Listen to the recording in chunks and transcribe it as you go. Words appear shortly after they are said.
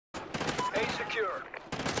secure.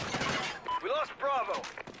 We lost Bravo.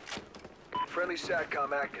 Friendly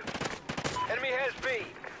SATCOM active. Enemy has B.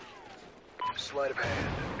 Sleight of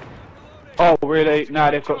hand. Oh, really?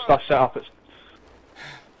 Nah, they've got stuff set up at...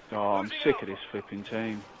 Oh, I'm sick of this flipping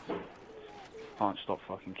team. Can't stop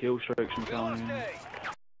fucking kill streaks from coming.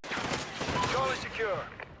 Charlie secure.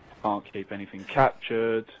 Can't keep anything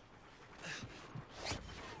captured.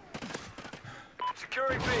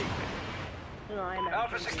 Securing B.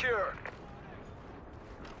 Alpha secure.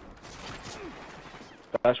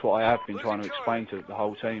 That's what I have been trying to explain to the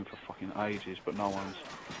whole team for fucking ages, but no one's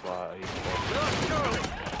like... Charlie.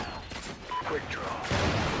 Quick draw.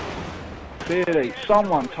 Clearly,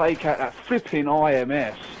 someone take out that flipping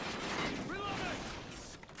IMS.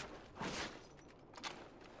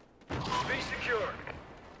 B secure.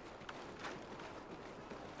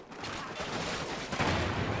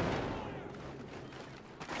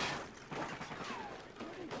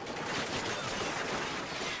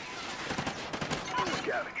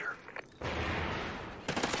 Scavenger.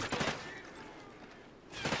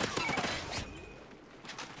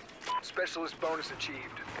 Specialist bonus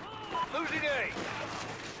achieved. Losing A.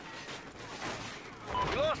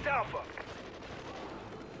 We lost Alpha.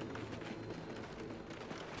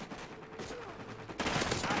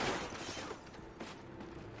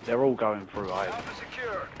 They're all going through A. Alpha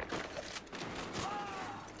secure.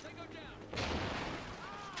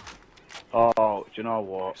 Oh, do you know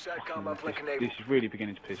what? SATCOM Fucking, uplink enabled. this is really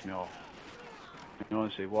beginning to piss me off. And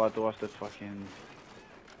honestly, why do I have to fucking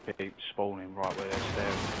keep spawning right where they're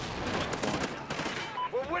staring? What's the point?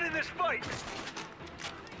 We're winning this fight.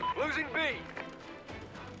 Losing B.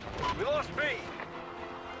 We lost B.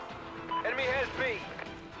 Enemy has B.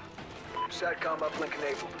 SATCOM uplink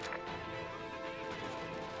enabled.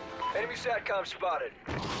 Enemy SATCOM spotted.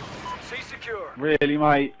 C secure. Really,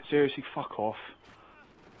 mate? Seriously, fuck off.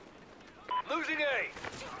 Losing A.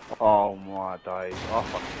 Oh my days. I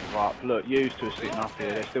fucking give up. Look, used to sitting up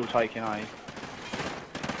here, they're still taking A.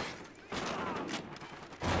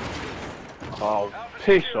 Oh,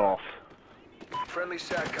 piss off. Friendly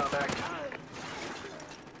SATCOM active.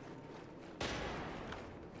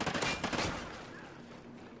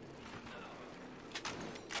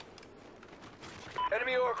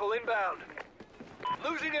 Enemy Oracle inbound.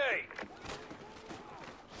 Losing A.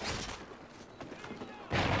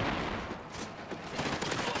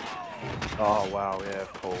 Oh wow, yeah,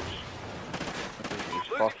 of course. This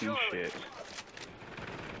is fucking shit.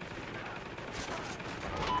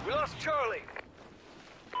 We lost Charlie.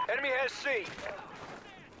 Enemy has C.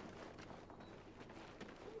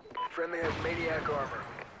 Friendly has maniac armor.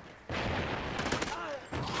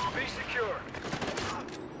 B secure.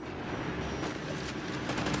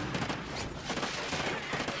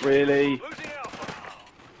 Really? Losing Alpha.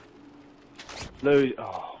 Lose.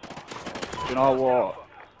 Oh my god. Do you know what?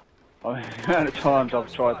 I mean, the amount of times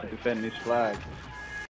I've tried to defend this flag.